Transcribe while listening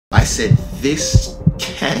I said, this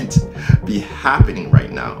can't be happening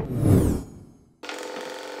right now.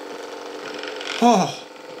 Whew.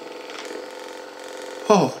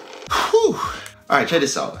 All right, check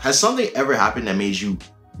this out. Has something ever happened that made you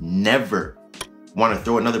never want to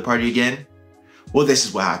throw another party again? Well, this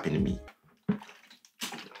is what happened to me.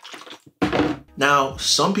 Now,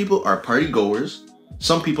 some people are party goers,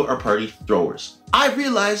 some people are party throwers. I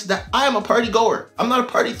realized that I am a party goer. I'm not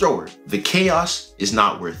a party thrower. The chaos is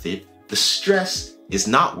not worth it. The stress is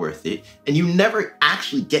not worth it. And you never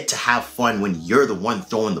actually get to have fun when you're the one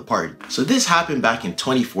throwing the party. So this happened back in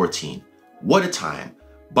 2014. What a time.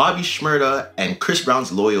 Bobby Shmurda and Chris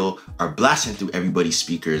Brown's Loyal are blasting through everybody's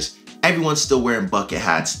speakers. Everyone's still wearing bucket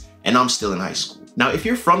hats, and I'm still in high school. Now, if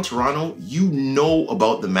you're from Toronto, you know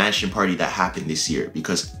about the mansion party that happened this year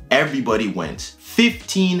because everybody went.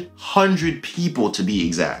 1,500 people to be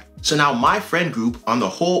exact. So now my friend group on the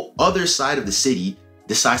whole other side of the city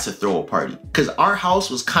decides to throw a party because our house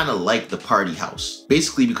was kind of like the party house.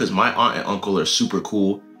 Basically because my aunt and uncle are super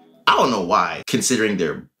cool. I don't know why, considering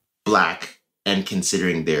they're black and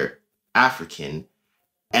considering they're African.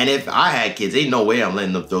 And if I had kids, ain't no way I'm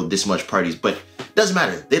letting them throw this much parties, but doesn't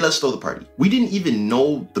matter. They let us throw the party. We didn't even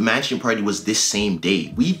know the mansion party was this same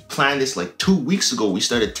day. We planned this like 2 weeks ago. We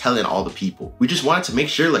started telling all the people. We just wanted to make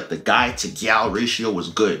sure like the guy to gal ratio was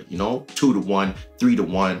good, you know, 2 to 1, 3 to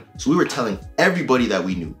 1. So we were telling everybody that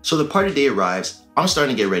we knew. So the party day arrives. I'm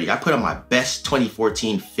starting to get ready. I put on my best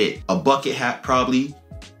 2014 fit, a bucket hat probably,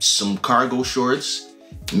 some cargo shorts,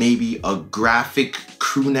 maybe a graphic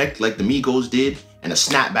crew neck like the Migos did, and a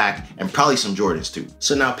snapback, and probably some Jordans too.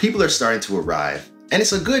 So now people are starting to arrive, and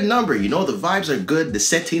it's a good number, you know, the vibes are good, the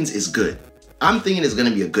settings is good. I'm thinking it's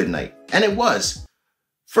gonna be a good night, and it was,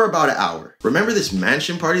 for about an hour. Remember this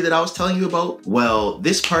mansion party that I was telling you about? Well,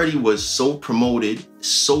 this party was so promoted,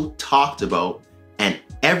 so talked about, and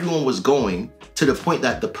everyone was going to the point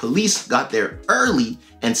that the police got there early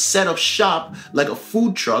and set up shop like a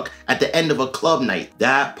food truck at the end of a club night.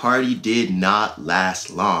 That party did not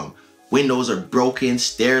last long. Windows are broken,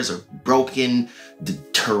 stairs are broken, the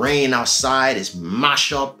terrain outside is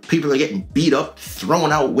mashed up, people are getting beat up,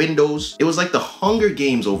 throwing out windows. It was like the Hunger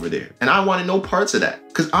Games over there, and I wanted no parts of that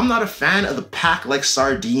because I'm not a fan of the pack like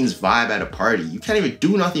sardines vibe at a party. You can't even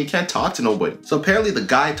do nothing, you can't talk to nobody. So apparently the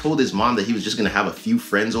guy told his mom that he was just gonna have a few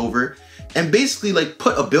friends over and basically like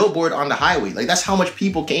put a billboard on the highway. Like that's how much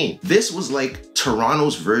people came. This was like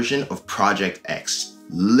Toronto's version of Project X.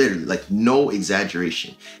 Literally, like no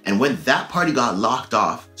exaggeration. And when that party got locked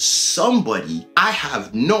off, somebody, I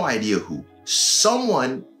have no idea who,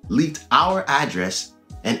 someone leaked our address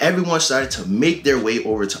and everyone started to make their way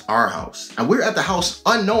over to our house. And we're at the house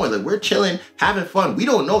unknowing, like we're chilling, having fun. We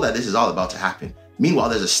don't know that this is all about to happen. Meanwhile,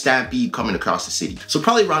 there's a stampede coming across the city. So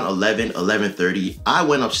probably around 11:30, I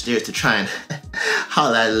went upstairs to try and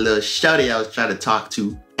holler at a little shawty I was trying to talk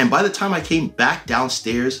to. And by the time I came back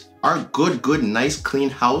downstairs, our good, nice,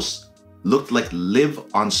 clean house looked like Live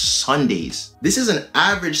on Sundays. This is an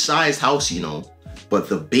average sized house, you know, but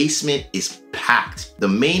the basement is packed. The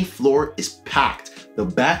main floor is packed. The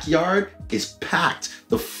backyard is packed.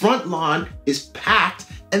 The front lawn is packed.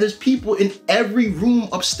 And there's people in every room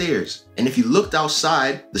upstairs. And if you looked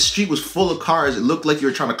outside, the street was full of cars. It looked like you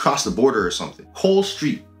were trying to cross the border or something. Whole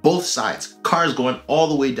street, both sides, cars going all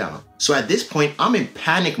the way down. So at this point, I'm in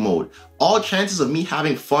panic mode. All chances of me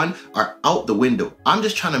having fun are out the window. I'm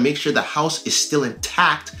just trying to make sure the house is still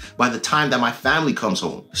intact by the time that my family comes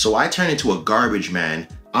home. So I turn into a garbage man.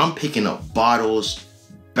 I'm picking up bottles,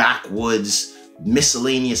 backwoods,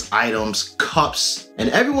 miscellaneous items, cups, and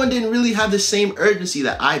everyone didn't really have the same urgency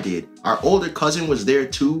that I did. Our older cousin was there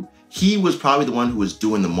too. He was probably the one who was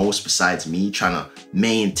doing the most besides me, trying to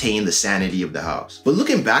maintain the sanity of the house. But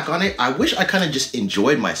looking back on it, I wish I kind of just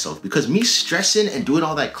enjoyed myself because me stressing and doing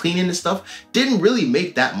all that cleaning and stuff didn't really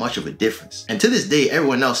make that much of a difference. And to this day,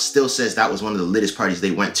 everyone else still says that was one of the littest parties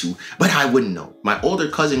they went to, but I wouldn't know. My older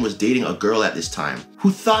cousin was dating a girl at this time who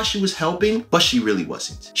thought she was helping, but she really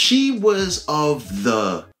wasn't. She was of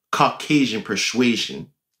the Caucasian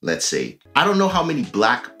persuasion, let's say. I don't know how many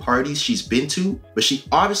black parties she's been to, but she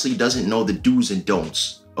obviously doesn't know the do's and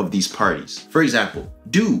don'ts of these parties. For example,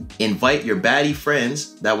 do invite your baddie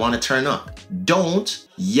friends that want to turn up. Don't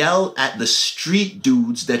yell at the street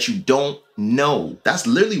dudes that you don't know. That's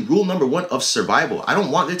literally rule number 1 of survival. I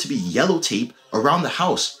don't want there to be yellow tape around the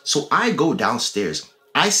house. So I go downstairs.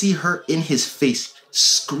 I see her in his face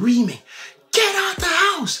screaming, "Get out the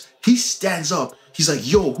house!" He stands up. He's like,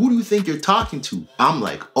 "Yo, who do you think you're talking to?" I'm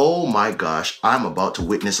like, oh my gosh, I'm about to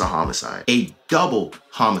witness a homicide. A double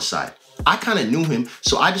homicide. I kind of knew him,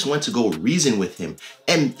 so I just went to go reason with him.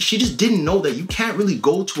 And she just didn't know that you can't really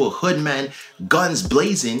go to a hood man guns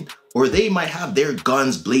blazing, or they might have their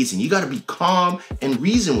guns blazing. You gotta be calm and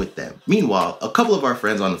reason with them. Meanwhile, a couple of our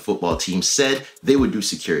friends on the football team said they would do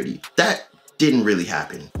security. That didn't really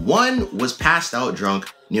happen. One was passed out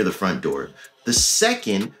drunk near the front door. The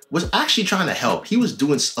second was actually trying to help. He was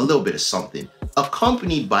doing a little bit of something,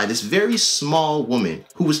 accompanied by this very small woman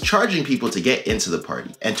who was charging people to get into the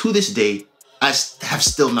party. And to this day, I have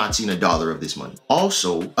still not seen $1 of this money.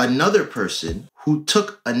 Also, another person who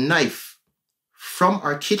took a knife from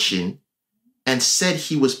our kitchen and said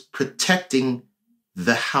he was protecting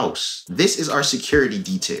the house. This is our security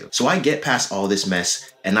detail. So I get past all this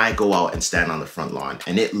mess and I go out and stand on the front lawn,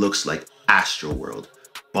 and it looks like Astro World.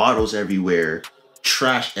 Bottles everywhere,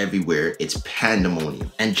 trash everywhere, it's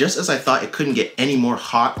pandemonium. And just as I thought it couldn't get any more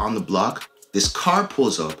hot on the block, this car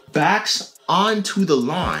pulls up, backs onto the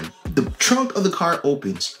lawn, the trunk of the car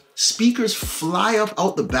opens, speakers fly up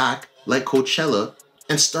out the back like Coachella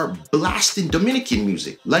and start blasting Dominican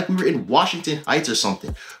music like we were in Washington Heights or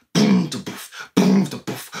something. Boom, da boof, boom, da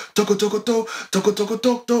boof, toko toko to, toko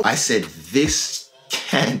toko to. I said, this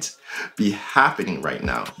can't be happening right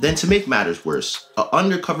now. Then to make matters worse, an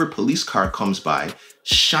undercover police car comes by,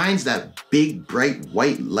 shines that big bright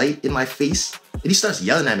white light in my face, and he starts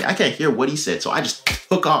yelling at me. I can't hear what he said, so I just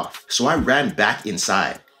took off. So I ran back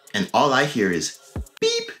inside, and all I hear is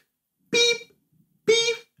beep, beep,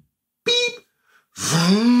 beep, beep,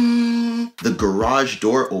 vroom. The garage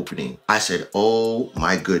door opening. I said, oh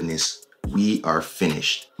my goodness, we are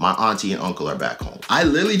finished. My auntie and uncle are back home. I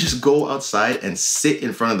literally just go outside and sit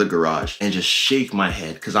in front of the garage and just shake my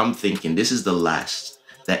head because I'm thinking this is the last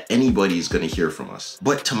that anybody is gonna hear from us.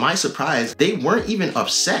 But to my surprise, they weren't even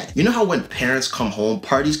upset. You know how when parents come home,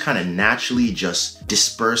 parties kind of naturally just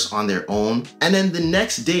disperse on their own? And then the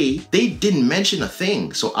next day, they didn't mention a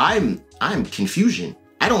thing. So I'm confusion.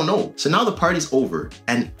 I don't know. So now the party's over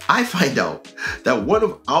and I find out that one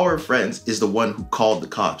of our friends is the one who called the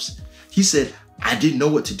cops. He said, I didn't know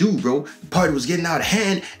what to do, bro. The party was getting out of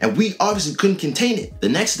hand and we obviously couldn't contain it. The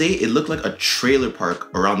next day, it looked like a trailer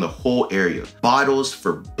park around the whole area. Bottles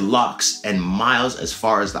for blocks and miles as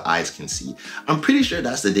far as the eyes can see. I'm pretty sure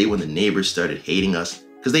that's the day when the neighbors started hating us,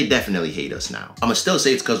 because they definitely hate us now. I'ma still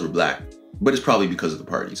say it's because we're black, but it's probably because of the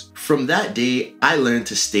parties. From that day, I learned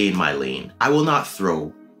to stay in my lane. I will not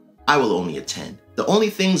throw, I will only attend. The only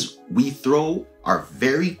things we throw are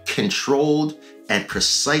very controlled and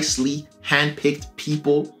precisely handpicked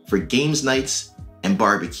people for games nights and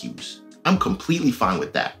barbecues. I'm completely fine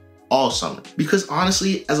with that all summer. Because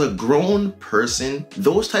honestly, as a grown person,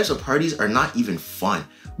 those types of parties are not even fun.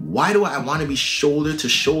 Why do I want to be shoulder to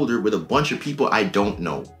shoulder with a bunch of people I don't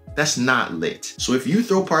know? That's not lit. So if you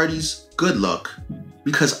throw parties, good luck,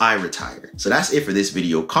 because I retired. So that's it for this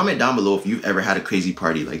video. Comment down below if you've ever had a crazy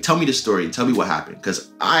party. Like, tell me the story and tell me what happened,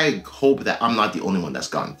 because I hope that I'm not the only one that's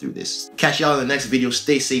gone through this. Catch y'all in the next video.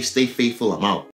 Stay safe, stay faithful. I'm out.